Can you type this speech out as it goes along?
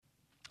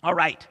All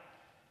right.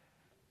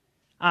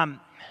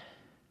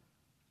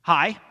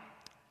 Hi,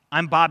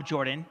 I'm Bob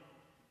Jordan,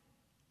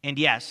 and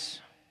yes,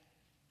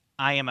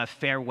 I am a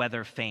fair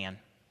weather fan.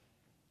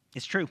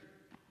 It's true.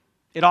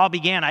 It all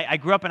began, I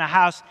grew up in a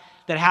house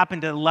that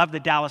happened to love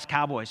the Dallas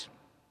Cowboys.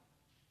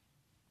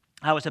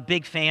 I was a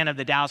big fan of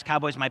the Dallas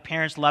Cowboys. My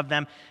parents loved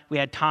them. We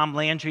had Tom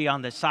Landry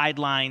on the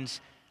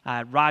sidelines,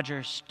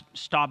 Roger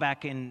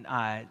Staubach in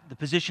the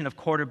position of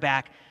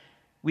quarterback.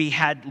 We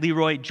had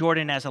Leroy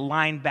Jordan as a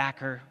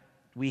linebacker.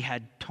 We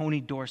had Tony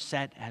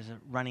Dorsett as a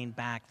running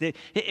back.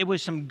 It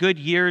was some good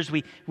years.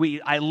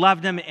 I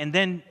loved them, and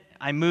then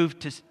I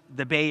moved to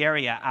the Bay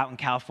Area out in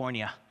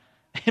California.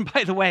 And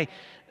by the way,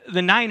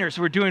 the Niners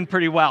were doing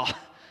pretty well.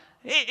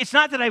 It's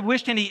not that I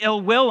wished any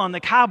ill will on the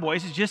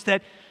Cowboys. It's just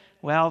that,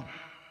 well,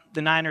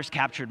 the Niners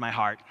captured my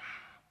heart.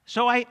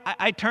 So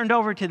I turned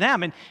over to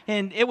them,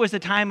 and it was the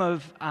time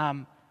of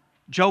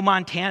Joe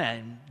Montana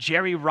and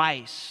Jerry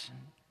Rice,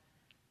 and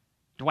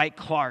Dwight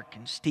Clark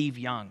and Steve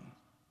Young.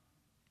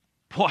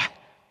 Boy,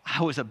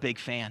 I was a big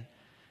fan.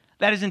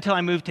 That is until I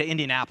moved to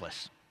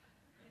Indianapolis.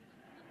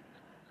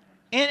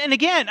 And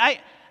again,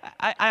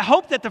 I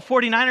hope that the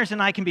 49ers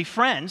and I can be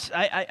friends.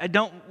 I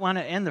don't want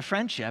to end the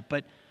friendship,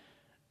 but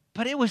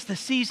it was the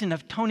season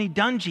of Tony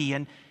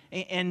Dungy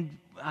and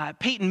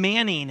Peyton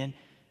Manning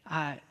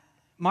and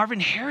Marvin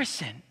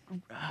Harrison.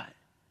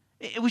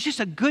 It was just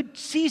a good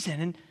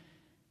season,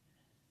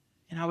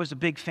 and I was a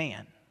big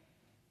fan.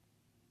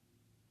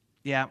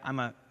 Yeah, I'm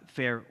a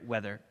fair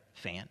weather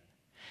fan.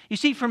 You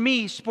see, for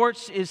me,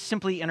 sports is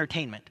simply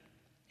entertainment.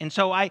 And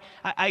so I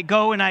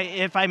go, and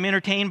if I'm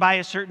entertained by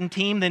a certain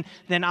team,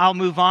 then I'll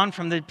move on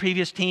from the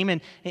previous team,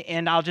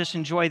 and I'll just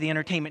enjoy the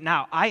entertainment.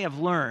 Now, I have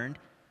learned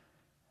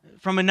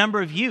from a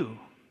number of you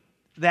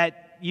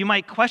that you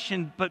might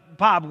question, but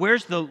Bob,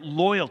 where's the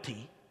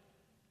loyalty?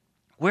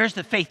 Where's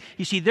the faith?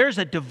 You see, there's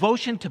a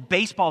devotion to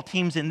baseball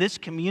teams in this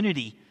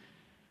community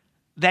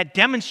that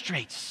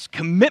demonstrates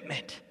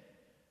commitment,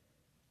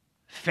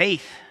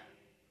 faith.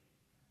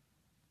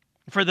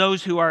 For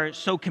those who are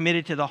so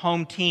committed to the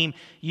home team,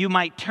 you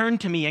might turn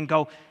to me and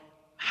go,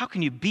 how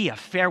can you be a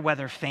fair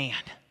weather fan?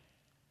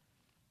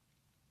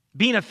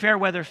 Being a fair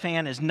weather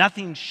fan is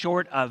nothing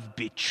short of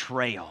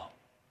betrayal.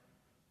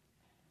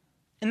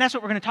 And that's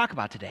what we're going to talk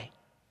about today,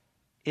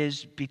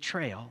 is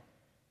betrayal.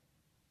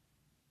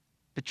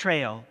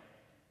 Betrayal.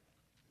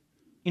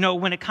 You know,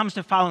 when it comes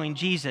to following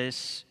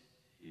Jesus,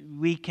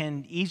 we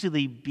can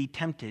easily be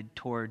tempted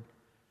toward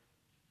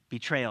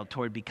betrayal,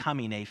 toward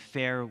becoming a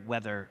fair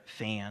weather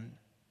fan.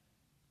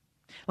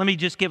 Let me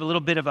just give a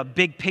little bit of a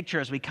big picture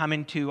as we come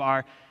into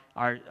our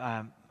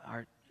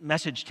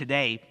message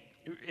today.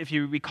 If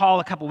you recall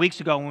a couple weeks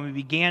ago when we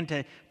began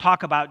to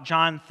talk about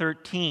John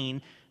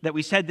 13, that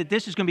we said that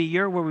this is going to be a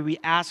year where we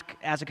ask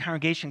as a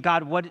congregation,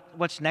 God,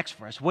 what's next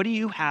for us? What do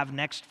you have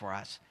next for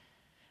us?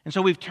 And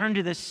so we've turned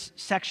to this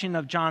section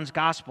of John's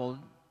Gospel,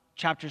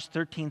 chapters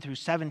 13 through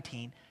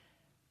 17.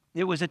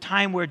 It was a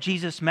time where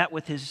Jesus met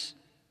with his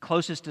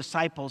closest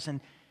disciples,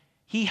 and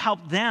he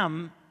helped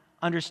them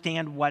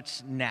understand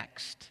what's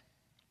next.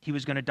 He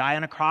was going to die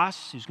on a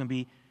cross. He was going to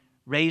be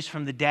raised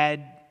from the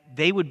dead.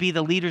 They would be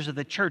the leaders of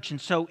the church.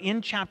 And so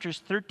in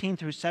chapters 13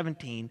 through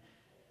 17,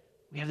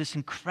 we have this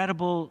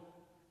incredible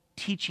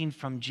teaching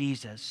from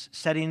Jesus,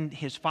 setting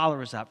his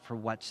followers up for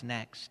what's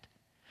next.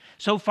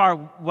 So far,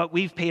 what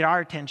we've paid our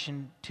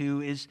attention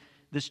to is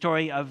the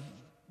story of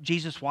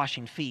Jesus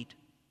washing feet.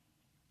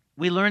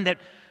 We learned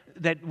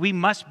that we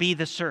must be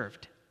the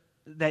served,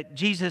 that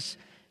Jesus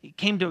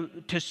came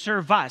to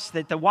serve us,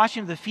 that the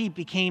washing of the feet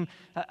became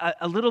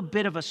a little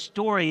bit of a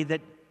story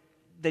that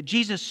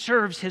Jesus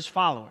serves his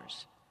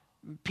followers.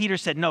 Peter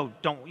said, no,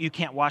 you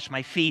can't wash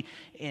my feet.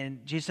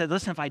 And Jesus said,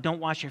 listen, if I don't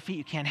wash your feet,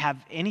 you can't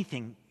have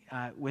anything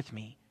with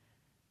me.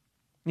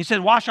 And he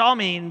said, wash all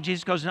me. And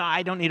Jesus goes, no,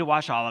 I don't need to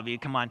wash all of you.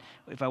 Come on,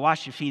 if I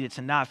wash your feet, it's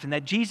enough. And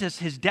that Jesus,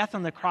 his death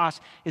on the cross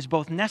is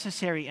both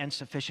necessary and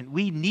sufficient.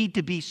 We need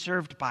to be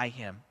served by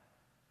him.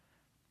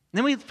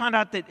 Then we found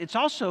out that it's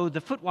also,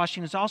 the foot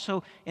washing is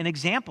also an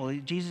example.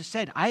 Jesus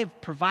said, I have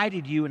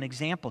provided you an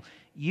example.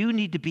 You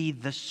need to be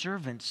the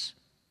servants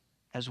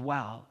as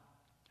well.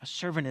 A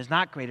servant is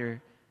not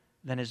greater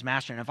than his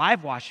master. And if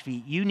I've washed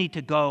feet, you need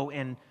to go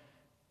and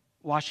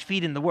wash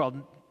feet in the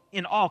world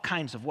in all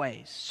kinds of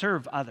ways.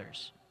 Serve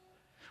others.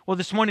 Well,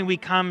 this morning we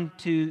come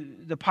to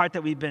the part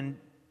that we've been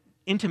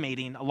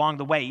intimating along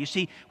the way. You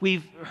see,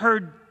 we've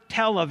heard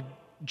tell of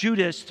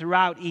Judas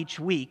throughout each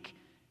week.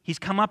 He's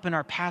come up in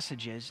our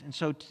passages, and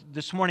so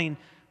this morning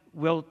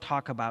we'll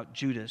talk about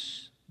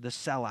Judas, the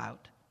sellout.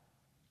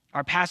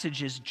 Our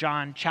passage is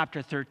John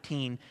chapter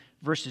 13,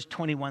 verses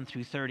 21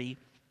 through 30.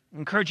 I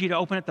encourage you to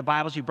open up the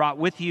Bibles you brought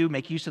with you,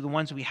 make use of the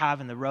ones we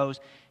have in the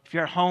rows. If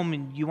you're at home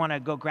and you want to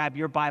go grab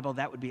your Bible,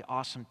 that would be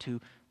awesome too.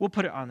 We'll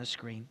put it on the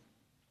screen.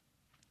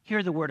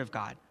 Hear the word of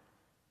God.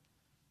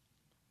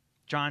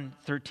 John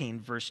 13,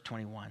 verse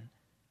 21.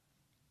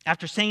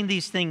 After saying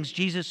these things,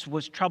 Jesus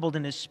was troubled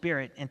in his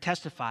spirit and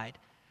testified,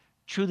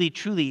 truly,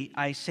 truly,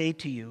 I say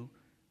to you,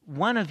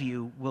 one of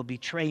you will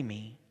betray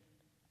me.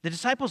 The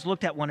disciples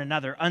looked at one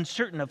another,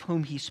 uncertain of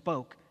whom he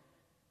spoke.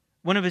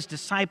 One of his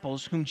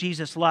disciples, whom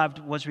Jesus loved,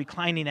 was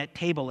reclining at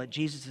table at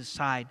Jesus'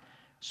 side.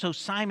 So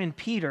Simon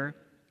Peter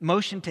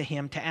motioned to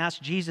him to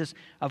ask Jesus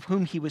of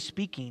whom he was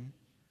speaking.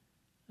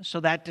 So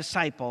that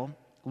disciple,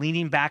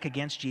 leaning back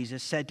against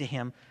Jesus, said to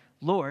him,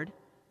 "Lord,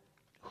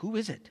 who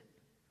is it?"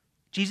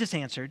 Jesus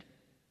answered,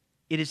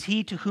 "It is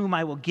he to whom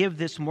I will give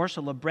this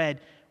morsel of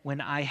bread when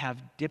I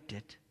have dipped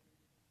it."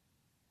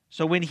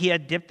 So when he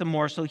had dipped the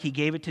morsel, he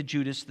gave it to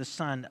Judas, the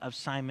son of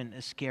Simon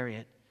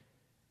Iscariot.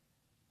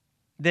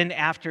 Then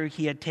after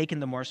he had taken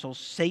the morsel,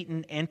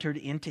 Satan entered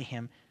into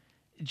him.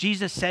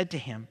 Jesus said to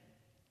him,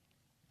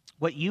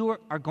 "What you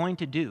are going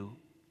to do,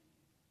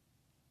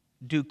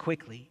 do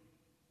quickly."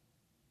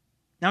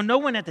 Now no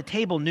one at the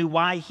table knew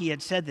why he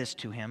had said this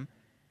to him.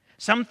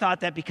 Some thought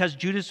that because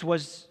Judas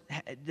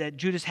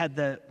had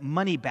the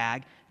money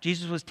bag,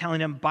 Jesus was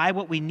telling him, "Buy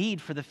what we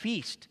need for the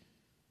feast,"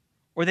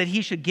 or that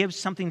he should give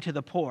something to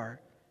the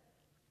poor.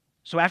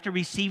 So after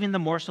receiving the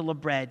morsel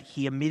of bread,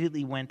 he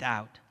immediately went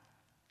out.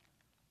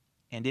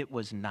 And it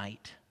was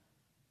night.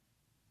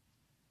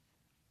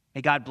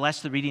 May God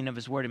bless the reading of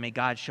his word, and may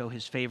God show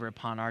his favor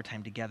upon our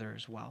time together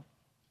as well.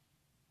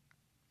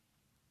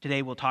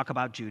 Today we'll talk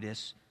about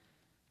Judas.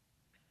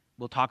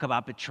 We'll talk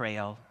about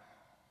betrayal.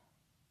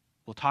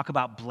 We'll talk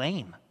about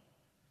blame.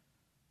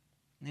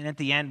 And at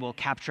the end, we'll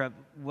capture up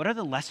what are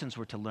the lessons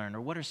we're to learn,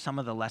 or what are some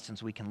of the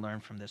lessons we can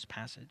learn from this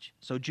passage.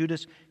 So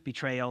Judas,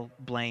 betrayal,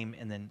 blame,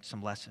 and then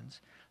some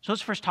lessons. So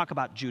let's first talk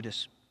about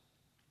Judas.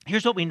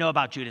 Here's what we know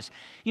about Judas.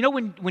 You know,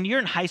 when you're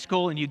in high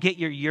school and you get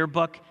your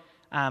yearbook,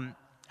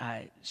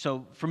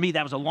 so for me,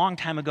 that was a long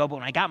time ago, but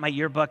when I got my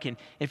yearbook, and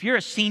if you're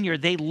a senior,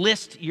 they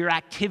list your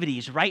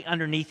activities right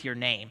underneath your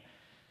name.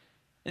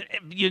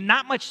 You're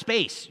not much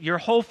space. Your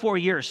whole 4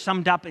 years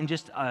summed up in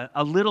just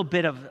a little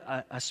bit of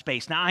a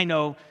space. Now, I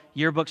know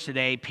yearbooks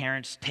today,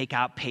 parents take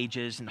out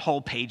pages and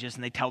whole pages,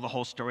 and they tell the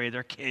whole story of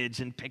their kids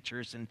and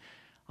pictures and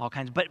all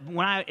kinds. But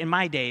in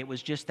my day, it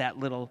was just that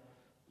little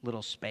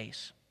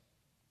space.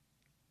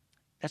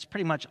 That's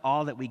pretty much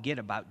all that we get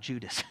about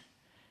Judas.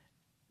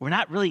 We're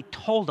not really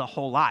told a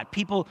whole lot.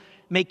 People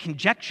make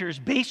conjectures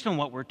based on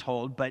what we're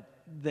told,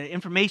 but the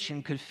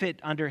information could fit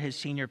under his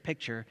senior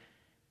picture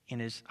in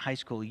his high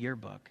school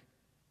yearbook.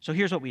 So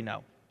here's what we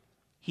know.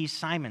 He's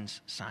Simon's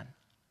son.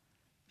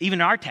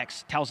 Even our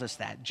text tells us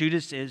that.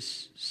 Judas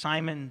is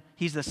Simon.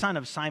 He's the son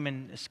of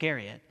Simon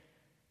Iscariot.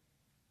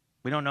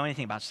 We don't know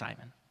anything about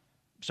Simon.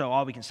 So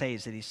all we can say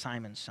is that he's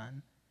Simon's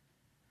son.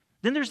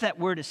 Then there's that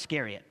word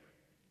Iscariot.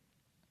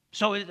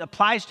 So it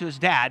applies to his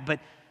dad,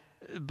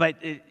 but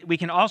we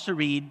can also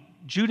read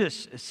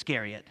Judas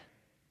Iscariot.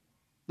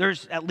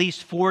 There's at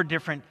least 4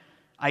 different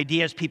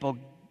ideas people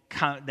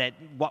that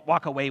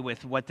walk away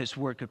with what this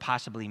word could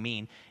possibly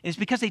mean. And it's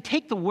because they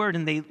take the word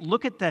and they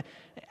look at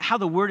how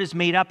the word is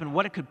made up and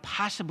what it could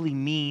possibly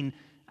mean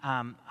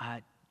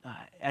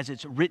as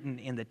it's written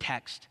in the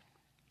text.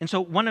 And so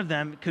one of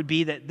them could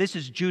be that this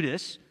is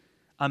Judas,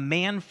 a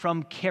man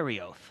from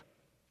Kerioth,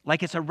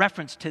 like it's a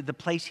reference to the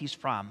place he's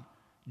from.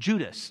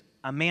 Judas,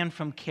 a man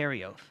from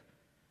Kerioth.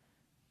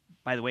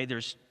 By the way,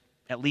 there's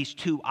at least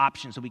 2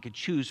 options that we could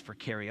choose for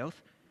Kerioth.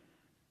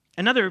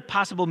 Another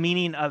possible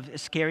meaning of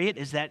Iscariot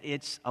is that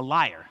it's a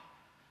liar.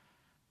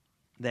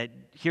 That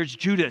here's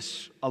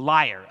Judas, a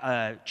liar,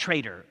 a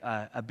traitor,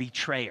 a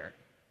betrayer.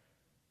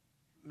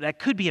 That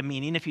could be a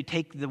meaning if you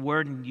take the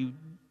word and you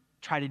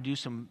try to do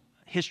some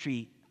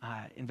history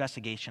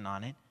investigation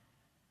on it.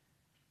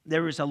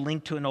 There is a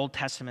link to an Old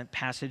Testament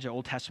passage, an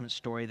Old Testament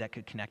story that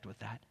could connect with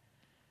that.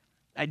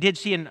 I did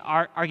see an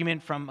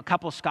argument from a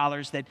couple of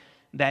scholars that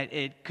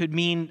it could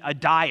mean a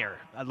dyer,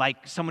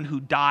 like someone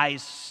who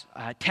dyes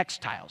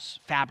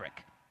textiles,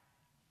 fabric.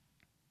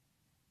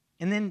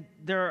 And then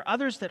there are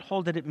others that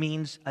hold that it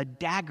means a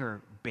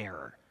dagger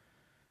bearer,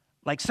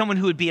 like someone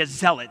who would be a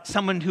zealot,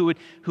 someone who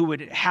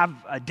would have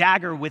a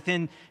dagger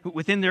within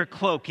their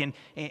cloak,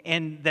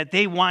 and that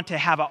they want to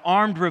have an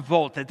armed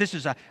revolt, that this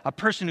is a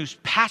person who's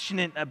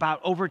passionate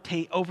about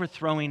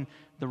overthrowing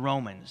the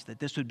Romans, that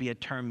this would be a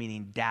term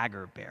meaning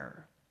dagger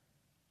bearer.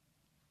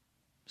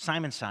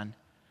 Simon's son,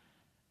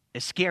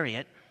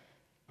 Iscariot,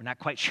 we're not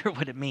quite sure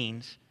what it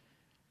means,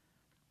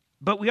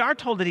 but we are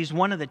told that he's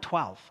one of the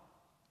 12.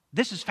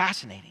 This is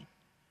fascinating.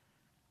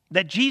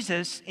 That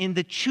Jesus, in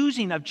the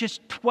choosing of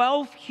just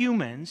 12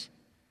 humans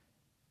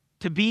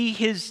to be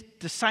his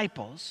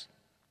disciples,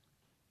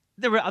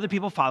 there were other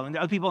people following, there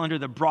were other people under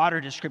the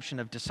broader description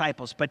of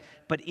disciples, but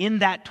in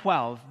that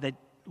 12, that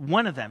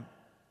one of them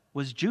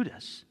was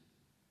Judas.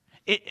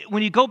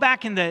 When you go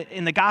back in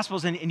the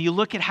Gospels and you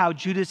look at how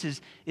Judas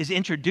is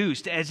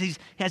introduced, as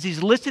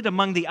he's listed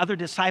among the other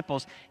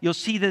disciples, you'll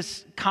see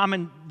this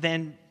common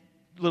then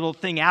little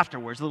thing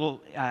afterwards,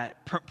 little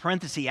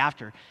parenthesis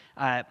after,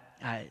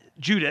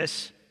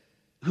 Judas,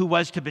 who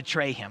was to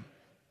betray him.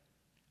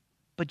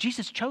 But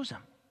Jesus chose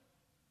him.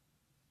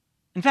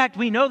 In fact,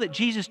 we know that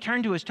Jesus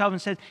turned to his 12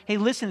 and said, "Hey,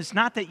 listen, it's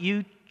not that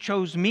you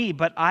chose me,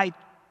 but I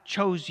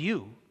chose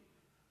you."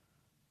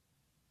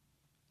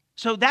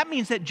 So that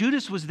means that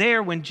Judas was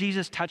there when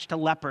Jesus touched a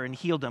leper and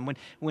healed him,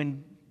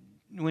 when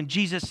when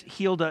Jesus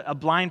healed a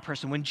blind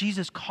person, when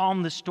Jesus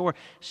calmed the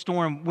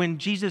storm, when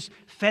Jesus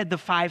fed the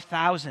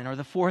 5,000 or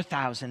the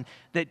 4,000,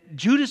 that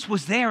Judas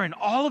was there in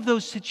all of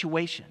those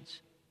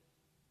situations.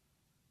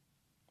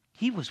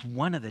 He was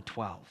one of the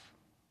 12.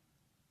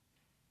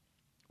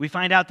 We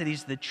find out that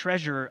he's the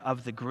treasurer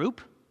of the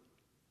group,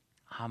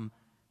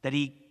 that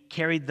he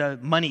carried the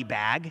money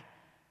bag.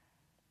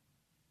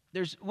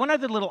 There's one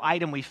other little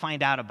item we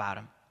find out about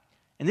him,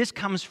 and this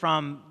comes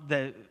from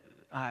the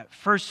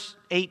first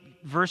 8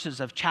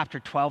 verses of chapter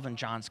 12 in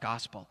John's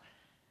Gospel.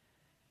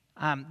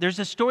 There's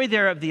a story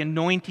there of the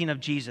anointing of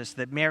Jesus,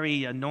 that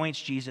Mary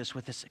anoints Jesus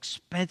with this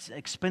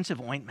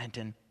expensive ointment,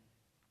 and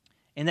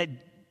that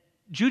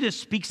Judas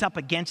speaks up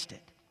against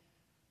it.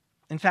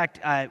 In fact,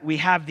 we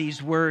have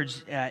these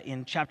words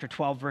in chapter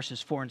 12,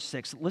 verses 4 and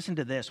 6. Listen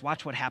to this.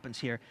 Watch what happens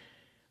here.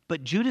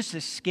 But Judas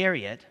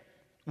Iscariot,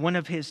 one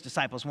of his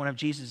disciples, one of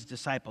Jesus'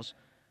 disciples,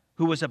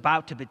 who was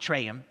about to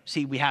betray him.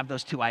 See, we have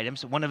those 2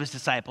 items. One of his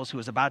disciples who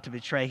was about to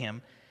betray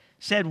him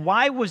said,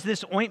 "Why was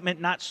this ointment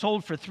not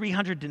sold for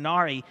 300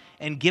 denarii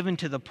and given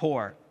to the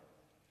poor?"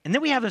 And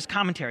then we have this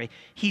commentary.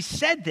 He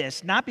said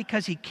this not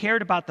because he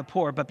cared about the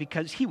poor, but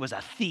because he was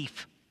a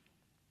thief.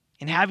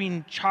 In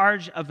having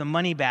charge of the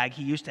money bag,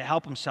 he used to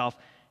help himself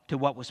to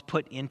what was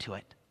put into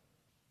it.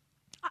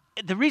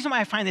 The reason why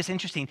I find this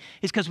interesting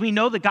is because we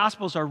know the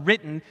Gospels are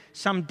written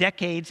some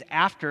decades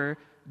after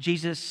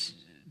Jesus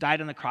died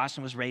on the cross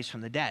and was raised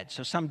from the dead.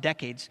 So some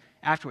decades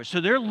afterwards.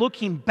 So they're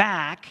looking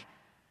back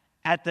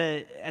at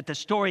the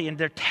story, and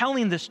they're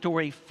telling the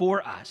story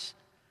for us.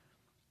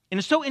 And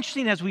it's so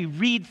interesting as we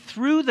read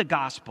through the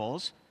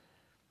Gospels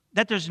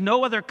that there's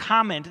no other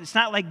comment. It's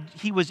not like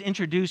he was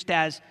introduced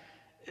as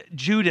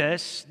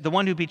Judas, the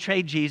one who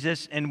betrayed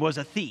Jesus and was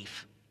a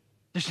thief.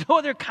 There's no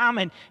other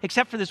comment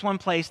except for this one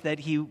place that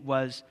he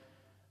was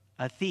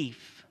a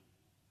thief.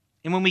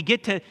 And when we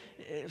get to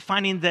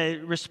finding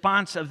the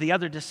response of the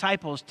other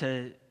disciples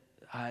to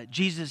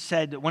Jesus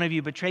said, "One of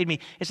you betrayed me,"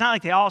 it's not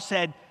like they all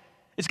said,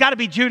 "It's got to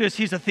be Judas,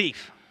 he's a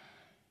thief."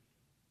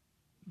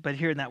 But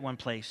here in that one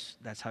place,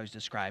 that's how he's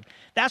described.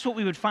 That's what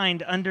we would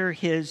find under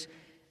his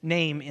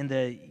name in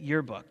the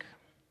yearbook.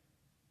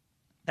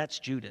 That's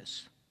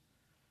Judas.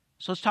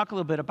 So let's talk a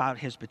little bit about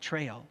his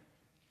betrayal.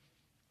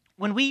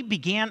 When we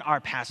began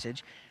our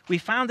passage, we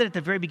found that at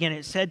the very beginning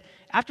it said,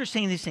 after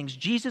saying these things,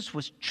 Jesus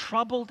was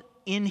troubled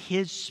in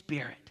his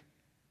spirit.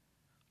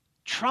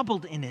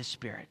 Troubled in his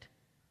spirit.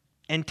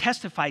 And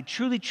testified,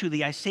 "Truly,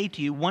 truly, I say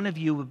to you, one of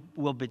you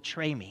will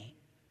betray me."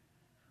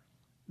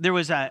 There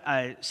was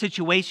a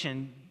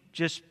situation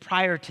just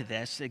prior to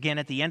this, again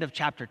at the end of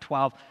chapter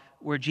 12,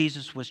 where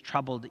Jesus was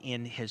troubled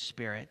in his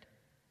spirit.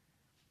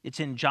 It's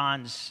in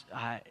John's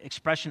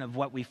expression of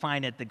what we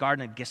find at the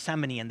Garden of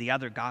Gethsemane and the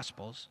other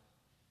Gospels.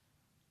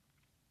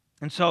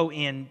 And so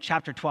in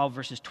chapter 12,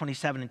 verses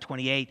 27 and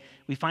 28,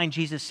 we find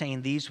Jesus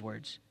saying these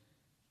words,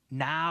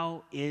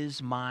 "Now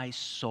is my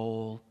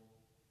soul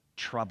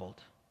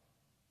troubled.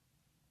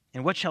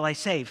 And what shall I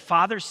say?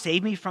 Father,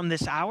 save me from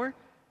this hour?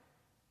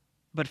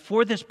 But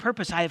for this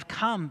purpose I have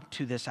come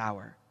to this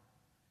hour.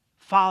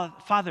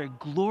 Father,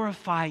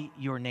 glorify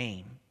your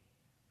name."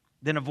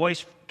 Then a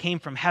voice came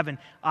from heaven,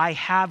 "I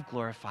have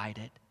glorified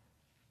it,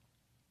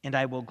 and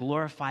I will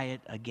glorify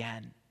it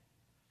again."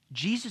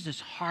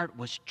 Jesus' heart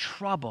was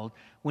troubled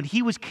when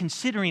he was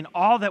considering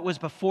all that was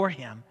before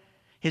him,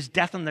 his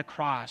death on the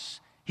cross,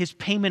 his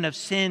payment of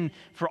sin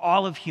for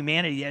all of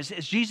humanity. As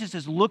Jesus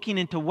is looking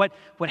into what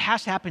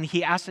has to happen,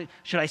 he asks,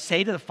 should I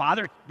say to the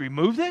Father,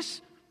 remove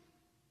this?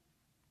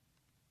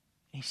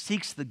 He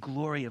seeks the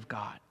glory of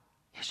God.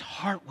 His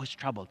heart was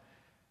troubled.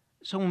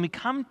 So when we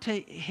come to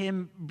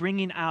him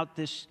bringing out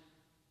this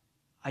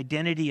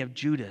identity of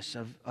Judas,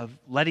 of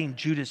letting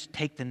Judas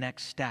take the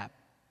next step,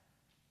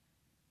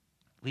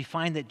 we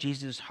find that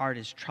Jesus' heart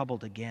is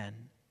troubled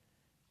again.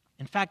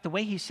 In fact, the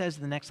way he says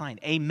the next line,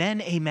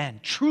 "Amen, amen,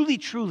 truly,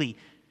 truly."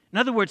 In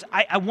other words,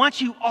 I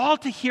want you all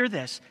to hear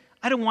this.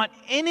 I don't want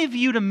any of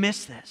you to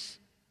miss this.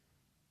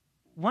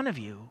 One of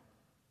you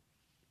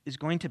is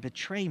going to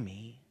betray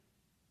me.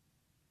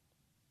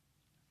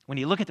 When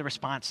you look at the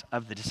response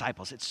of the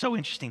disciples, it's so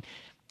interesting.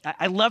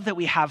 I love that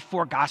we have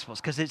 4 Gospels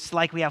because it's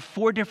like we have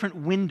 4 different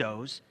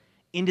windows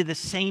into the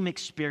same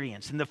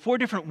experience. And the 4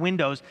 different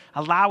windows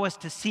allow us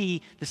to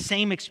see the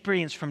same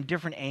experience from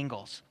different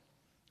angles.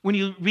 When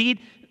you read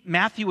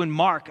Matthew and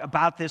Mark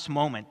about this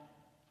moment,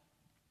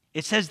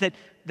 it says that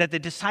the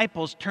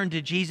disciples turned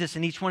to Jesus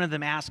and each one of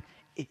them asked,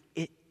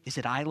 "Is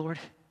it I, Lord?"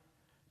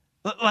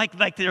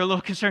 Like they're a little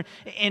concerned.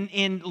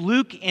 In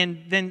Luke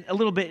and then a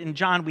little bit in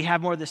John, we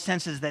have more of the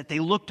senses that they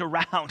looked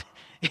around.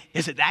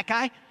 Is it that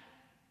guy?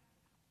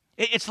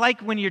 It's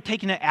like when you're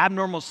taking an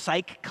abnormal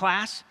psych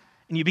class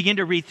and you begin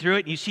to read through it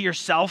and you see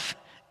yourself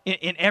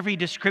in every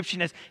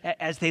description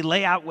as they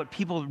lay out what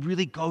people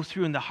really go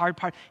through in the hard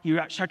part. You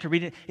start to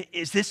read it.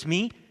 Is this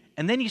me?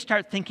 And then you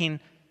start thinking,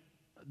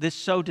 this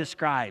so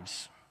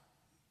describes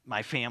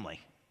my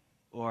family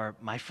or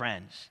my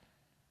friends.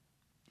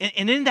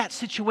 And in that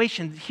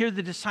situation, here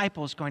the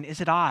disciples going,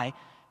 "Is it I?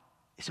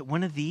 Is it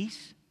one of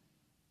these?"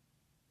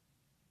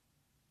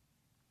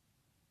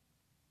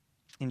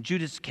 In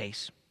Judas'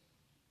 case,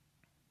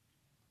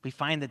 we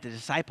find that the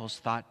disciples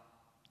thought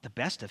the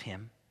best of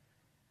him.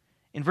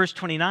 In verse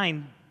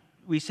 29,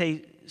 we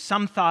say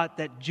some thought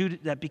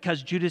that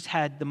because Judas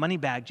had the money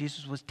bag,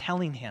 Jesus was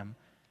telling him,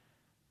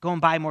 go and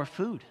buy more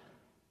food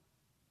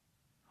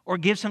or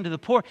give some to the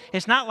poor.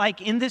 It's not like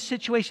in this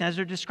situation, as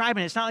they're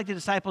describing it, it's not like the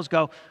disciples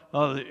go,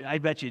 oh, I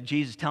bet you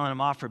Jesus is telling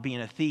him off for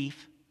being a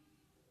thief.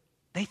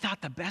 They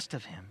thought the best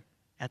of him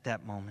at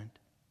that moment.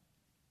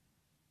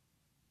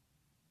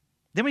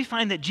 Then we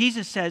find that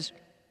Jesus says,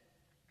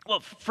 well,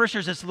 first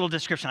there's this little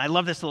description. I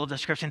love this little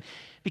description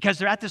because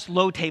they're at this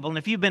low table. And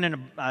if you've been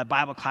in a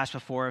Bible class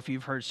before, if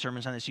you've heard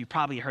sermons on this, you've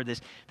probably heard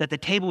this, that the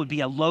table would be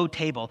a low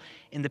table.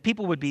 And the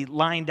people would be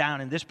lying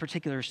down in this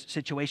particular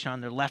situation on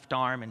their left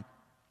arm. And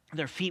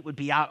their feet would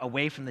be out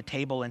away from the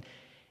table.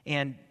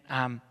 And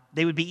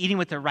they would be eating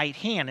with their right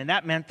hand. And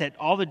that meant that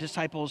all the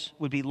disciples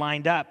would be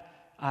lined up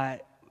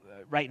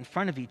right in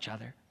front of each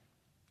other.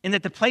 And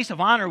that the place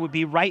of honor would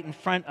be right in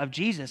front of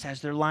Jesus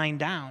as they're lying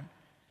down.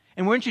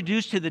 And we're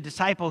introduced to the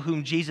disciple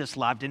whom Jesus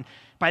loved. And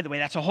by the way,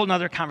 that's a whole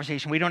other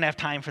conversation. We don't have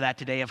time for that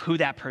today of who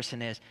that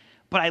person is.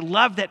 But I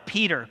love that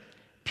Peter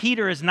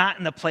is not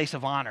in the place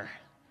of honor.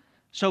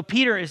 So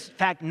Peter is, in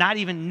fact, not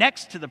even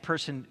next to the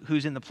person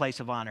who's in the place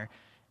of honor.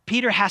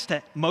 Peter has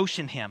to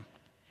motion him.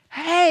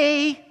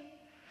 Hey!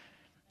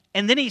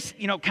 And then he's,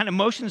 kind of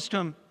motions to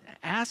him,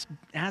 ask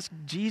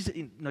Jesus.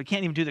 No, he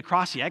can't even do the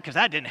cross yet because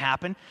that didn't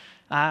happen.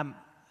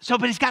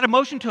 But he's got a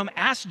motion to him,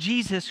 ask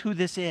Jesus who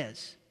this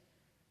is.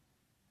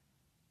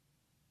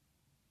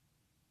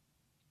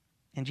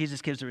 And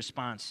Jesus gives the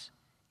response,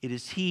 it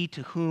is he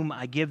to whom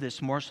I give this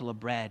morsel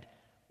of bread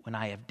when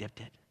I have dipped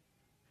it.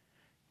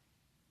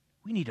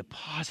 We need to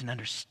pause and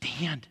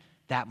understand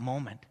that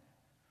moment.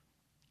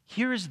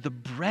 Here is the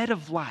bread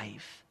of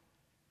life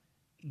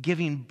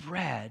giving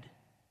bread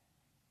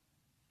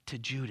to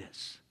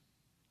Judas.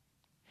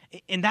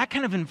 In that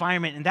kind of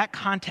environment, in that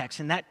context,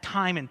 in that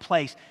time and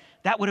place,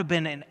 that would have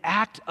been an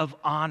act of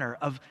honor,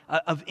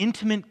 of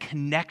intimate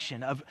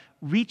connection, of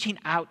reaching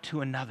out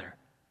to another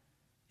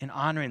and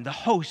honoring the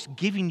host,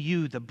 giving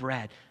you the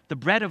bread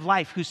of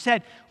life, who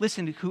said,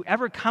 listen,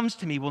 whoever comes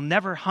to me will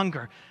never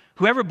hunger.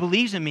 Whoever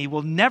believes in me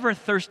will never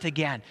thirst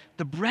again.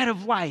 The bread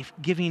of life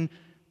giving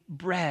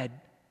bread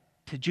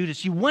to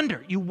Judas. You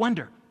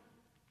wonder,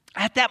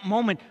 at that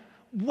moment,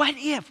 what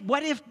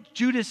if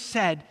Judas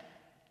said,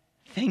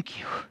 thank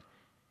you,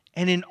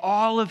 and in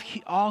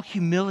all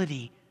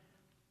humility,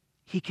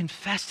 he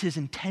confessed his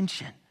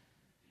intention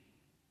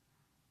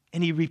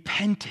and he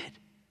repented.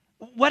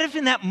 What if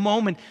in that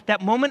moment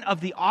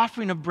of the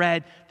offering of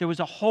bread, there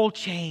was a whole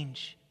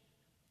change?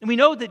 And we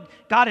know that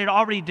God had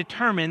already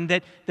determined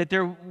that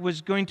there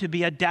was going to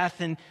be a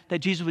death and that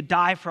Jesus would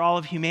die for all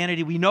of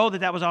humanity. We know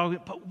that was all,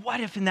 but what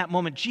if in that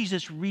moment,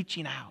 Jesus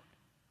reaching out?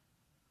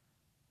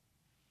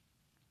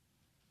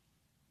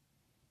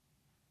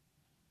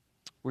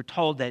 We're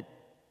told that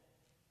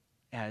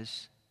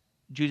as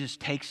Judas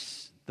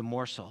takes the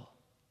morsel,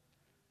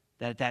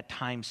 that at that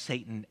time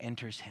Satan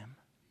enters him.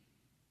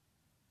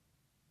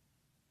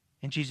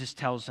 And Jesus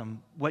tells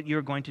him, what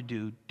you're going to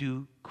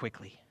do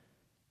quickly.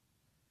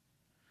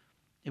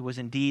 It was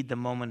indeed the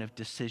moment of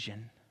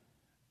decision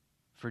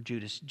for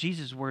Judas.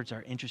 Jesus' words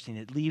are interesting.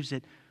 It leaves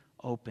it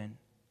open.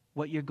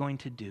 What you're going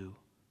to do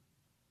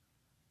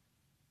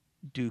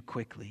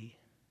quickly.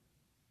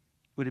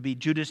 Would it be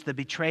Judas the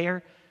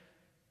betrayer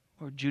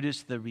or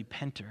Judas the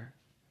repenter?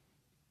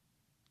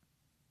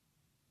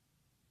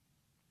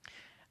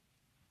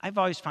 I've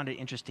always found it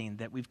interesting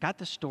that we've got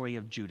the story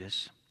of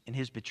Judas and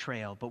his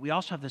betrayal, but we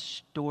also have the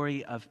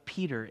story of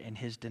Peter and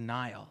his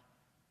denial.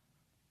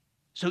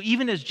 So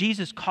even as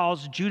Jesus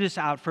calls Judas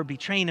out for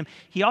betraying him,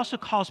 he also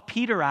calls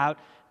Peter out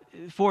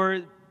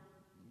for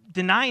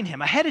denying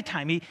him ahead of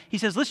time. He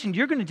says, listen,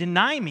 you're going to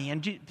deny me.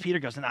 And Peter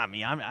goes, not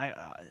me.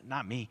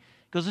 Not me. He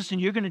goes, listen,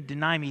 you're going to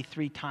deny me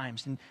 3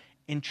 times.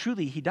 And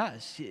truly he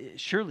does.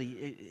 Surely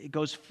it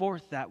goes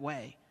forth that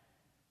way.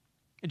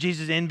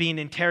 Jesus is being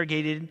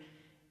interrogated,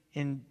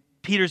 and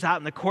Peter's out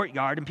in the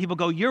courtyard, and people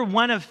go, you're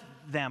one of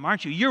them,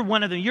 aren't you? You're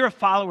one of them. You're a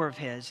follower of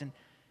his. And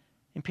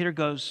Peter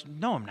goes,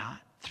 no, I'm not.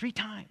 3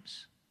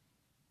 times.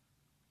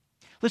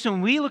 Listen,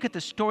 when we look at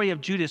the story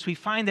of Judas, we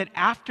find that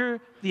after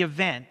the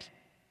event,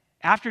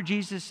 after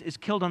Jesus is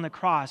killed on the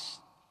cross,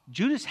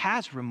 Judas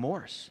has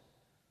remorse.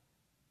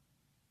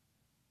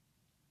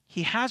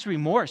 He has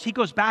remorse. He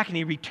goes back and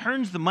he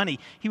returns the money.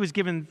 He was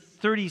given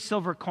 30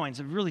 silver coins,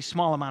 a really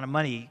small amount of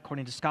money,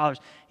 according to scholars.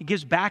 He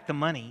gives back the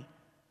money.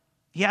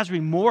 He has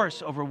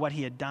remorse over what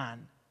he had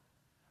done.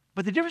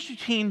 But the difference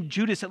between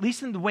Judas, at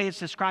least in the way it's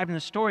described in the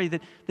story,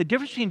 that the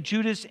difference between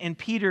Judas and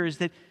Peter is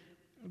that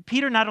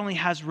Peter not only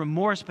has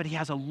remorse, but he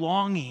has a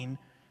longing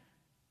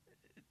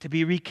to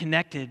be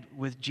reconnected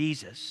with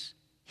Jesus.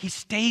 He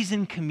stays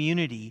in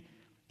community.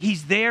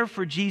 He's there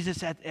for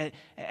Jesus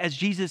as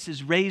Jesus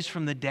is raised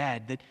from the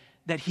dead,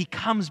 that he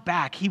comes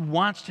back. He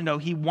wants to know.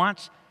 He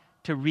wants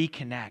to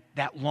reconnect.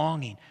 That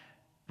longing,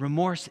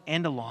 remorse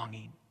and a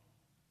longing.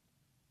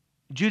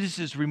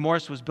 Judas's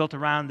remorse was built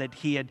around that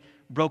he had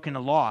broken a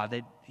law,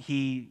 that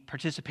he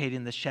participated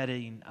in the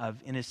shedding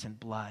of innocent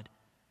blood.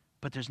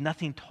 But there's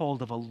nothing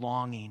told of a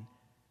longing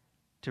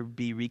to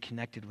be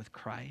reconnected with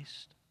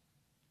Christ.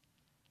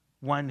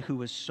 One who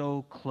was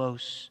so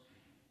close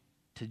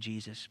to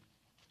Jesus.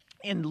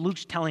 In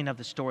Luke's telling of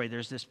the story,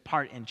 there's this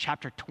part in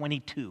chapter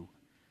 22,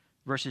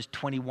 verses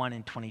 21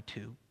 and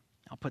 22.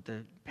 I'll put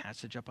the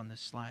passage up on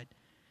this slide.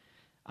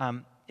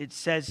 It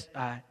says,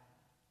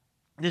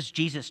 this is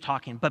Jesus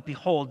talking, "But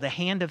behold, the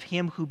hand of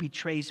him who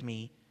betrays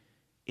me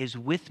is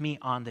with me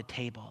on the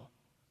table."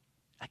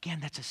 Again,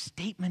 that's a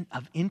statement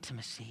of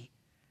intimacy.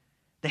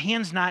 The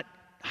hand's not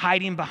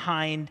hiding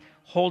behind,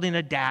 holding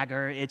a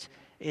dagger. It's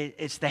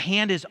the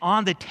hand is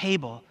on the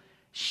table,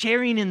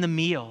 sharing in the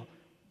meal.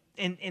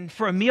 And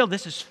for a meal,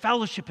 this is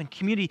fellowship and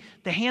community.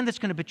 The hand that's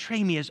going to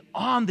betray me is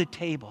on the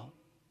table.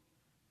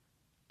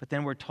 But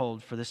then we're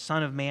told, "For the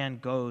Son of Man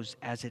goes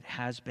as it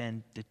has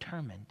been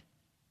determined.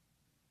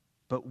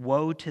 But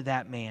woe to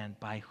that man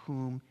by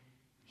whom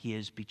he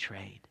is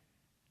betrayed."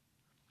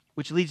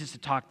 Which leads us to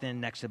talk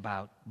then next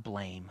about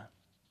blame.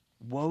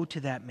 Woe to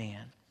that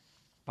man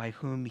by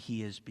whom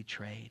he is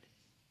betrayed.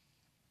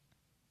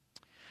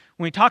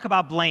 When we talk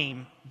about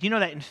blame, do you know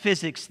that in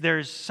physics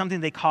there's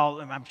something they call,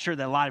 and I'm sure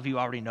that a lot of you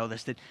already know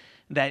this,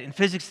 that in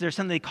physics there's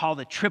something they call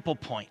the triple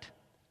point.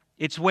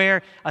 It's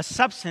where a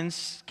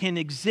substance can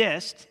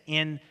exist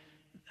in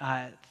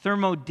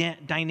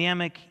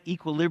thermodynamic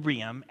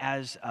equilibrium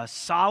as a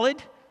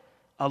solid,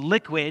 a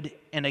liquid,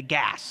 and a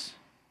gas.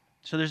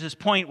 So there's this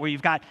point where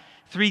you've got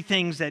three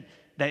things that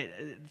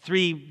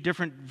three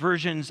different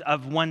versions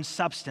of one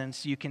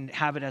substance. You can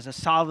have it as a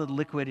solid,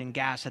 liquid, and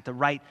gas at the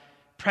right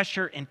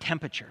pressure and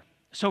temperature.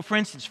 So for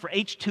instance, for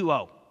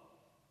H2O,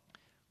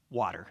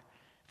 water,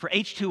 for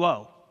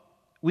H2O,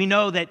 we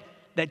know that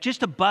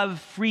just above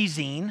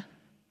freezing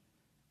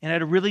and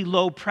at a really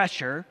low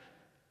pressure,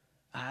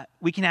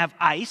 we can have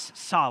ice,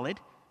 solid,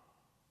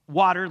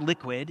 water,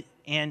 liquid,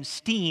 and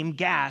steam,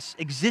 gas,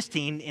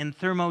 existing in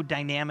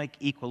thermodynamic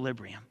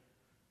equilibrium.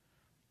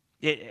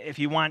 If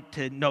you want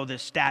to know the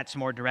stats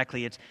more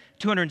directly, it's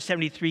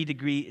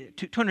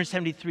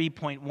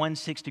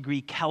 273.16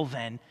 degree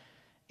Kelvin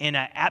in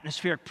an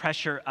atmospheric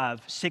pressure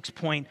of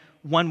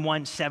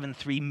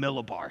 6.1173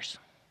 millibars.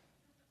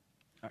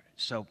 All right,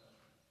 so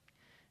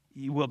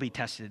you will be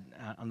tested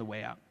on the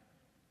way out.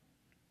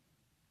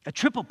 A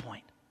triple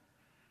point.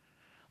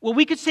 Well,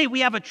 we could say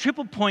we have a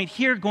triple point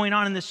here going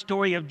on in the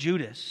story of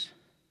Judas.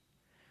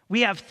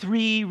 We have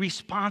three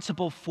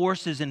responsible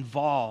forces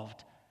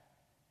involved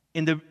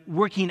in the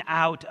working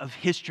out of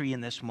history in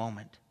this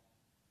moment.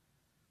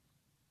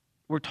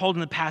 We're told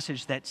in the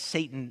passage that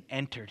Satan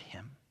entered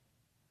him,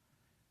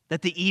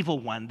 that the evil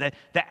one, the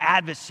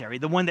adversary,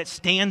 the one that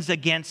stands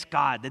against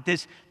God, that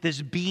this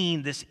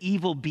being, this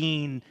evil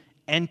being,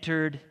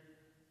 entered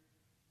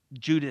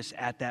Judas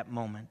at that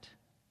moment.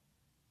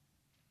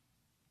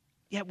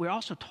 Yet we're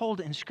also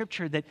told in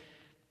Scripture that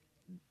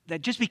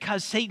just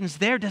because Satan's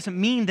there doesn't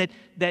mean that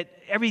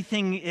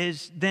everything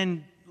is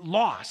then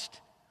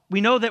lost.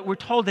 We know that we're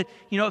told that,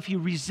 if you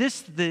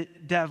resist the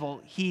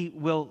devil, he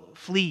will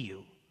flee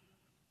you.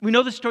 We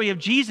know the story of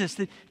Jesus,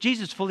 that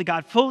Jesus, fully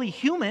God, fully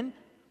human,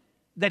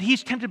 that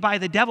he's tempted by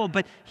the devil,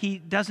 but he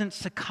doesn't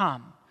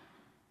succumb.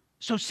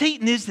 So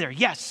Satan is there.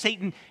 Yes,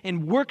 Satan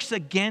and works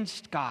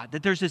against God,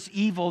 that there's this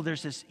evil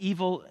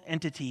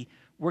entity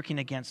working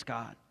against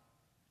God.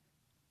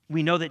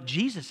 We know that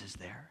Jesus is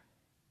there.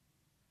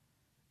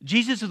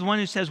 Jesus is the one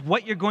who says,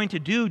 what you're going to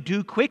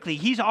do quickly.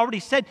 He's already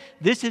said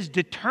this is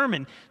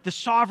determined. The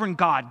sovereign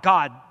God,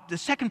 the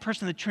second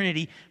person of the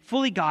Trinity,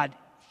 fully God,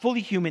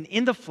 fully human,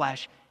 in the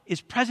flesh,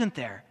 is present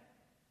there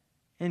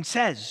and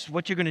says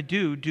what you're going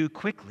to do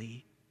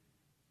quickly.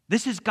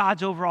 This is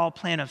God's overall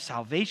plan of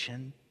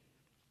salvation.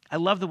 I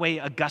love the way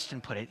Augustine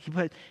put it. He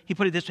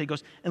put it this way. He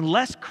goes,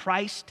 unless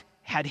Christ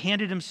had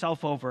handed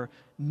himself over,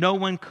 no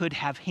one could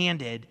have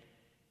handed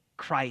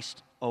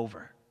Christ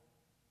over.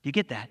 Do you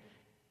get that?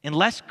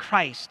 Unless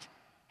Christ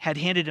had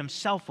handed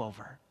himself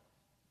over,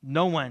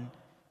 no one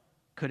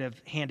could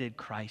have handed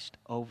Christ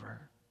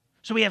over.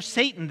 So we have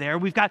Satan there.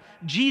 We've got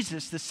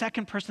Jesus, the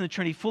second person of the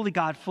Trinity, fully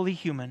God, fully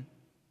human.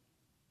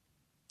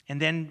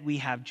 And then we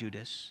have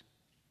Judas.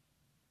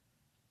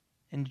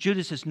 And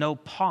Judas is no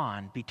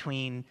pawn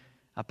between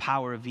a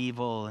power of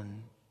evil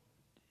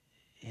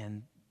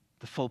and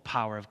the full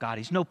power of God.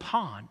 He's no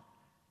pawn.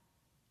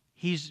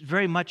 He's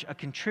very much a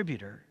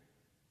contributor.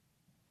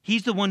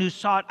 He's the one who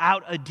sought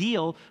out a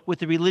deal with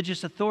the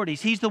religious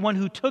authorities. He's the one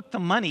who took the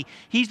money.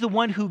 He's the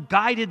one who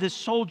guided the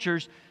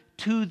soldiers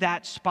to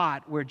that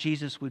spot where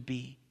Jesus would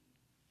be.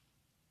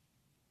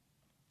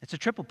 It's a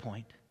triple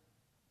point.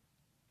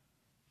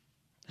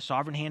 The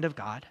sovereign hand of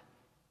God,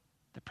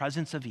 the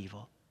presence of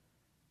evil,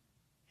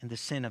 and the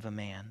sin of a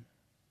man.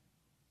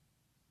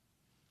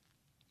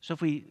 So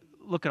if we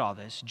look at all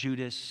this,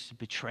 Judas,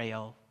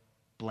 betrayal,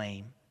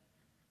 blame,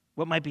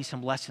 what might be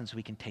some lessons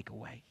we can take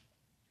away?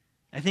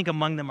 I think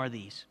among them are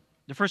these.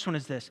 The first one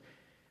is this: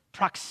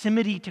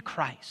 proximity to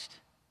Christ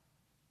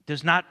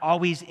does not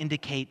always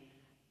indicate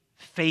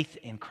faith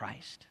in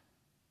Christ.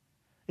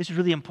 This is a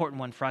really important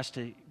one for us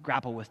to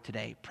grapple with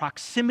today.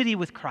 Proximity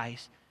with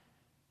Christ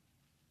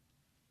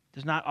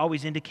does not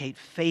always indicate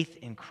faith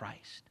in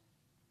Christ.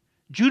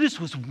 Judas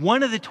was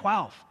one of the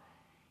 12.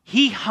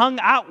 He hung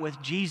out with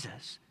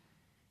Jesus.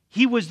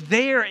 He was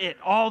there at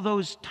all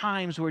those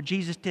times where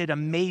Jesus did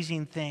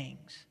amazing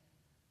things.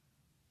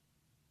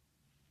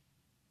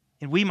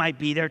 And we might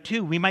be there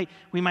too. We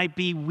might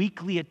be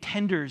weekly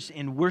attenders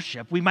in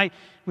worship. We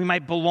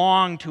might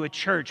belong to a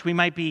church. We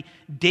might be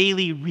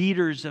daily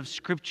readers of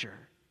Scripture.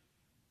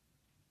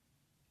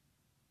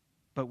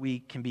 But we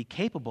can be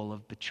capable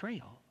of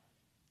betrayal.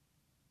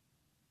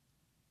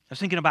 I was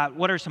thinking about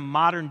what are some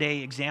modern day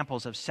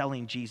examples of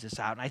selling Jesus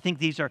out. And I think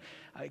these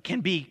can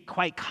be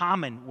quite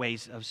common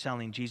ways of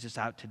selling Jesus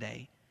out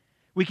today.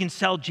 We can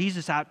sell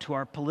Jesus out to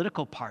our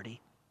political party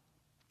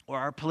or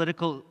our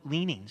political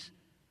leanings.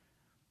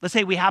 Let's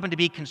say we happen to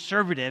be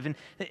conservative, and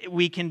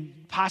we can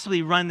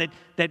possibly run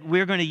that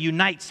we're going to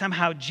unite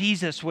somehow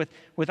Jesus with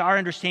our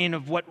understanding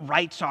of what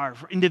rights are,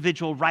 for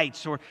individual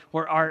rights, or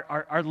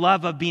our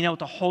love of being able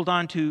to hold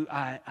on to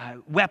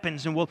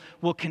weapons, and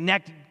we'll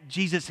connect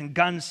Jesus and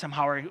guns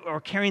somehow, or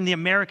carrying the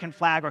American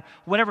flag, or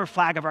whatever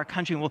flag of our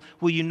country, and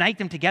we'll unite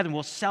them together, and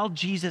we'll sell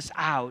Jesus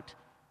out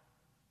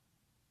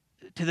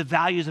to the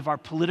values of our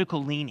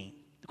political leaning.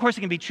 Of course,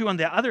 it can be true on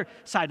the other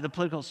side of the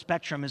political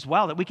spectrum as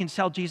well, that we can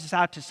sell Jesus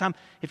out to some.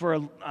 If we're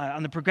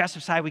on the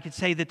progressive side, we could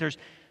say that there's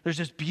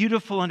this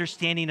beautiful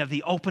understanding of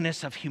the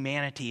openness of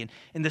humanity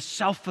and the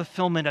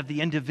self-fulfillment of the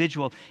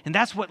individual. And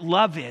that's what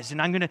love is.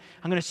 And I'm going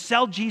to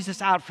sell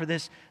Jesus out for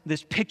this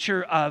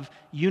picture of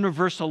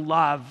universal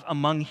love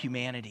among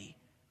humanity.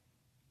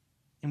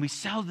 And we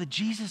sell the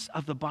Jesus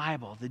of the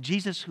Bible, the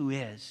Jesus who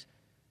is,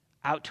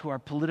 out to our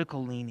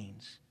political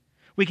leanings.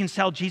 We can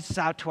sell Jesus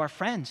out to our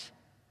friends.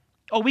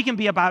 Oh, we can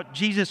be about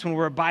Jesus when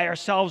we're by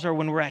ourselves or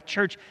when we're at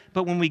church,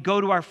 but when we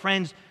go to our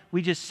friends,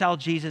 we just sell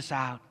Jesus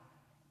out.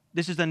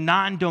 This is a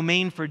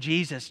non-domain for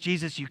Jesus.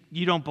 Jesus,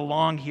 you don't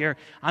belong here.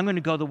 I'm going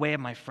to go the way of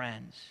my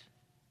friends.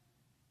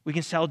 We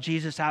can sell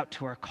Jesus out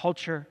to our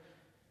culture.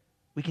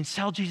 We can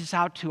sell Jesus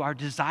out to our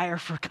desire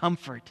for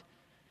comfort.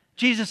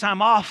 Jesus,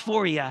 I'm all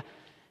for you.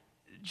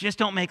 Just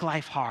don't make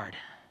life hard.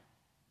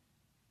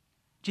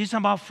 Jesus,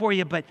 I'm all for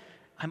you, but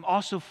I'm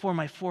also for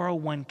my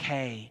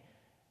 401k.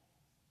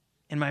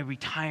 In my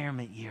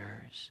retirement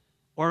years,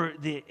 or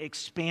the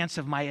expanse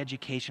of my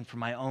education for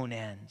my own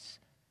ends.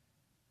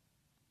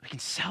 We can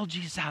sell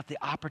Jesus out. The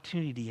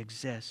opportunity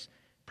exists.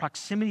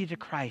 Proximity to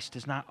Christ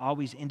does not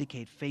always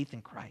indicate faith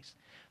in Christ.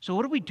 So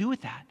what do we do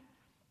with that?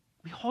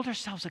 We hold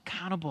ourselves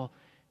accountable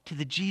to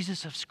the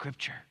Jesus of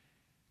Scripture.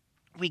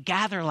 We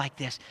gather like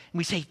this, and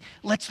we say,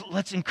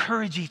 let's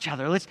encourage each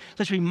other. Let's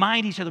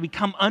remind each other. We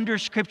come under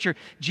Scripture.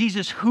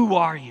 Jesus, who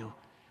are you?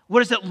 What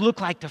does it look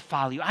like to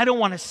follow you? I don't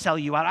want to sell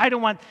you out. I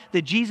don't want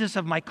the Jesus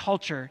of my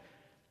culture.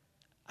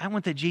 I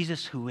want the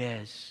Jesus who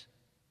is.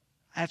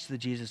 That's the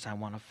Jesus I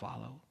want to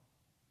follow.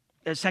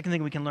 The second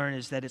thing we can learn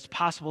is that it's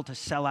possible to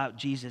sell out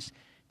Jesus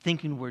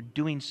thinking we're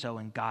doing so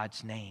in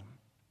God's name.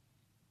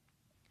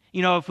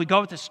 You know, if we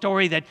go with the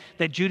story that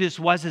Judas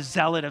was a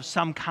zealot of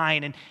some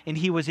kind, and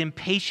he was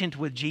impatient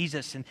with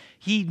Jesus, and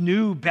he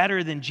knew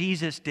better than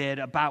Jesus did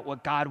about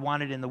what God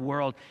wanted in the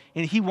world,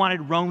 and he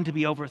wanted Rome to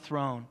be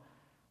overthrown.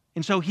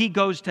 And so he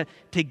goes to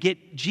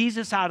get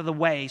Jesus out of the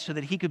way so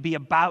that he could be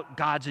about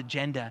God's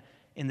agenda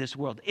in this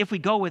world. If we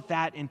go with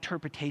that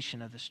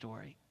interpretation of the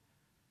story,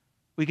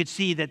 we could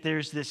see that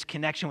there's this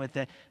connection with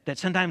it, that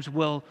sometimes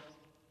we'll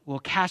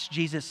cast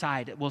Jesus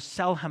aside, we'll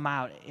sell him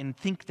out and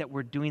think that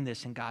we're doing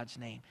this in God's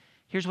name.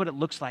 Here's what it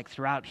looks like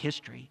throughout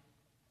history.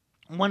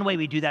 One way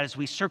we do that is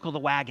we circle the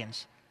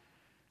wagons.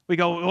 We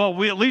go,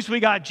 well, at least we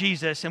got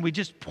Jesus, and we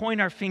just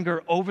point our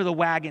finger over the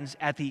wagons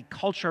at the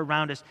culture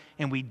around us,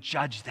 and we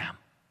judge them.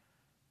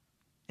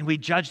 And we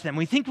judge them.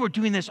 We think we're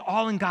doing this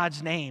all in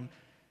God's name.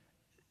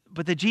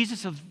 But the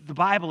Jesus of the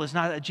Bible is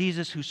not a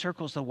Jesus who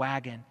circles the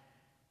wagon.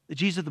 The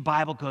Jesus of the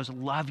Bible goes,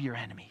 love your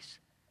enemies.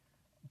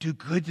 Do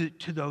good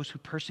to those who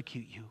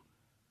persecute you.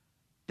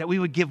 That we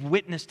would give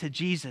witness to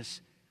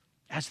Jesus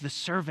as the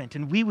servant,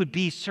 and we would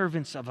be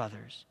servants of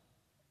others.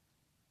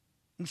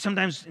 And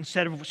sometimes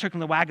instead of circling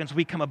the wagons,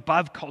 we come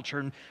above culture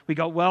and we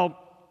go, well,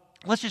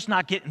 let's just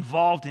not get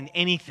involved in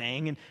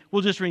anything, and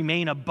we'll just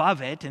remain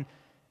above it.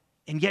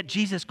 And yet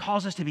Jesus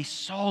calls us to be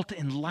salt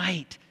and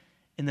light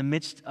in the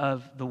midst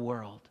of the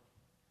world.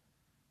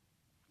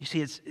 You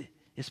see,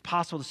 it's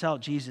possible to sell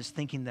Jesus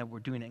thinking that we're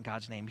doing it in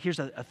God's name. Here's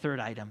a third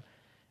item.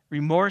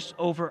 Remorse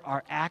over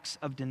our acts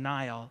of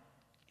denial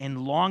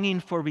and longing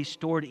for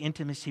restored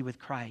intimacy with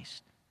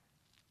Christ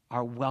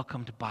are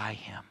welcomed by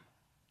him.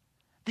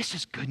 This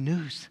is good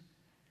news.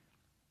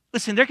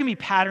 Listen, there can be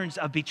patterns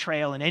of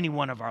betrayal in any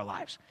one of our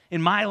lives.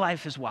 In my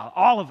life as well,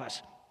 all of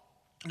us.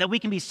 That we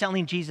can be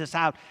selling Jesus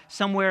out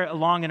somewhere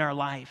along in our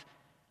life.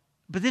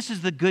 But this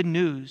is the good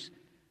news,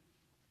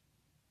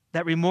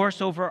 that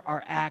remorse over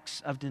our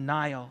acts of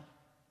denial,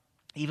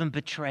 even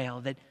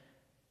betrayal,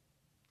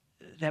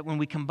 that when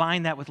we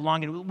combine that with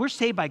longing, we're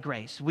saved by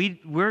grace. We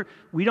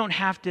don't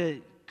have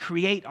to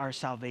create our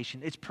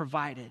salvation. It's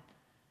provided.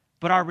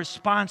 But our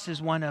response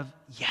is one of,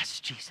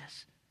 yes,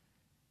 Jesus.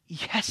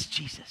 Yes,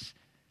 Jesus.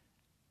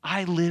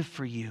 I live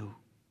for you.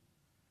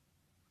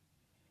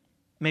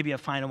 Maybe a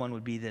final one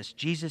would be this.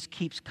 Jesus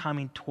keeps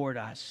coming toward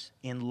us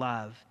in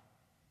love,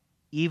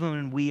 even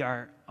when we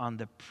are on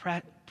the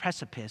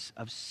precipice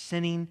of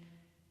sinning,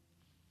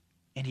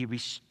 and he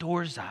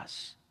restores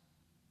us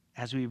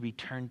as we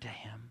return to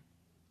him.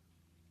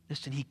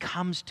 Listen, he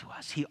comes to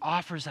us. He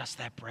offers us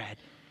that bread.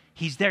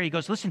 He's there. He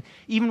goes, listen,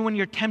 even when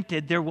you're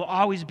tempted, there will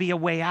always be a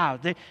way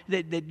out.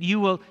 That you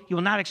will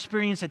not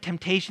experience a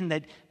temptation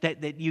that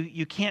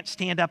you can't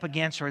stand up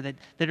against, or that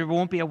there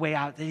won't be a way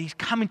out. That he's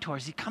coming to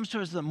us. He comes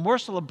to us with a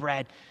morsel of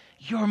bread.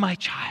 You're my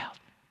child.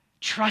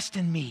 Trust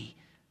in me.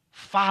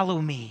 Follow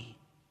me.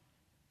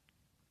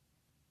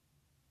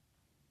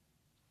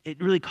 It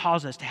really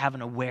calls us to have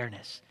an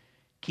awareness.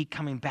 Keep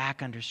coming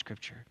back under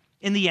Scripture.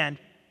 In the end,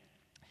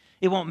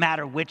 it won't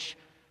matter which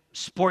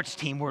sports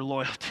team we're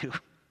loyal to.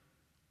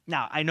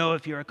 Now, I know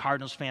if you're a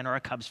Cardinals fan or a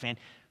Cubs fan,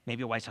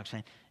 maybe a White Sox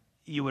fan,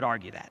 you would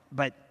argue that.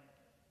 But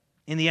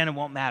in the end, it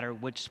won't matter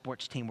which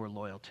sports team we're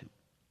loyal to.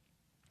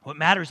 What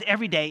matters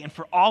every day and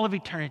for all of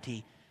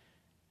eternity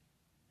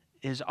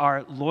is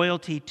our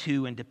loyalty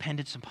to and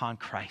dependence upon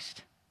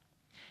Christ.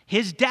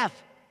 His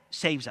death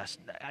saves us.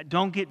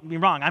 Don't get me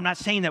wrong. I'm not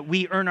saying that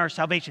we earn our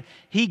salvation.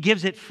 He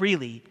gives it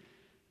freely.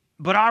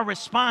 But our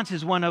response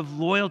is one of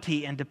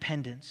loyalty and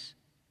dependence.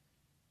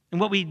 And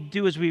what we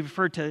do is we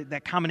refer to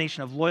that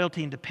combination of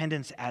loyalty and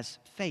dependence as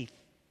faith.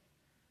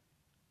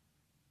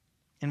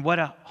 And what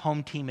a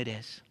home team it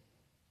is.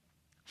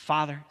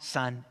 Father,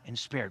 Son, and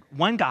Spirit.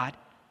 One God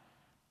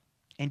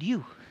and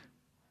you.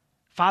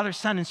 Father,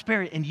 Son, and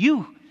Spirit, and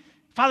you.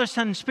 Father,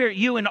 Son, and Spirit,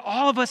 you, and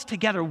all of us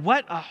together.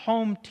 What a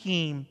home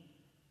team.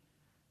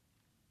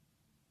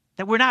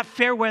 That we're not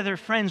fair weather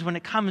friends when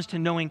it comes to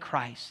knowing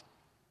Christ,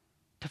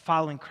 to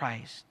following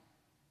Christ.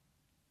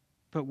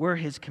 But we're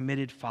his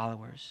committed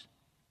followers.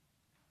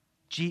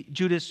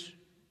 Judas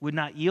would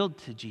not yield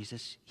to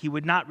Jesus. He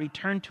would not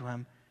return to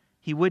him.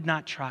 He would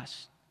not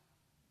trust.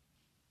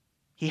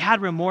 He had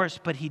remorse,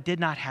 but he did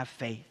not have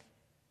faith.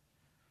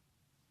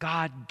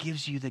 God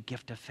gives you the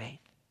gift of faith,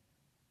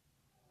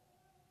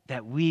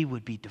 that we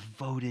would be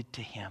devoted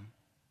to him.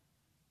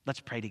 Let's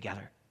pray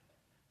together.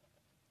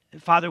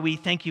 Father, we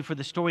thank you for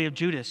the story of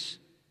Judas.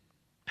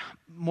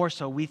 More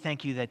so, we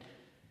thank you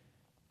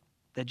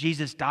that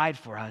Jesus died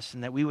for us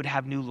and that we would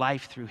have new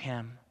life through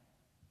him.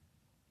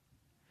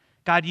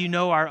 God, you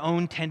know our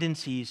own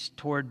tendencies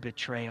toward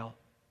betrayal.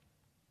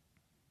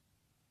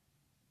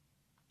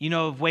 You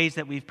know of ways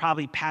that we've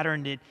probably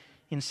patterned it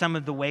in some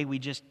of the way we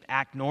just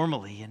act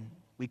normally and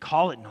we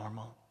call it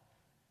normal.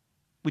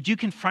 Would you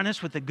confront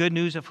us with the good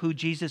news of who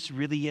Jesus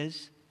really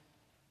is?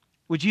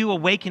 Would you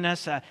awaken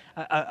us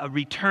a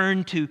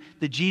return to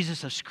the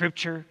Jesus of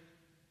Scripture?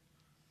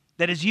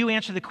 That as you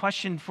answer the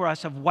question for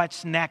us of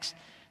what's next,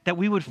 that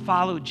we would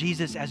follow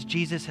Jesus as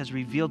Jesus has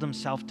revealed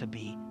himself to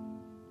be.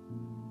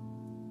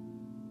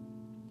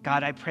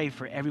 God, I pray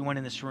for everyone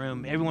in this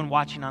room, everyone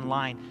watching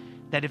online,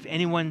 that if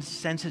anyone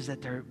senses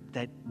that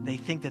they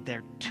think that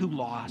they're too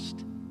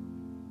lost,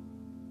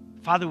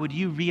 Father, would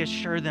you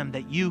reassure them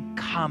that you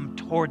come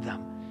toward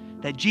them,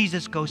 that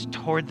Jesus goes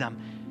toward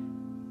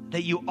them,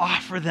 that you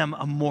offer them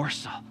a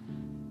morsel,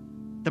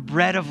 the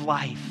bread of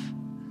life.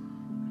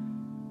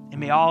 And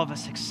may all of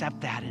us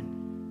accept that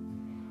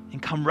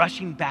and come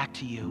rushing back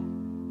to you,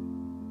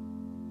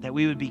 that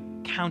we would be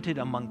counted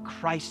among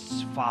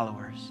Christ's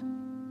followers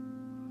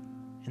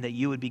and that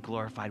you would be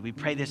glorified. We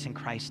pray this in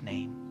Christ's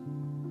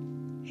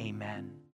name. Amen.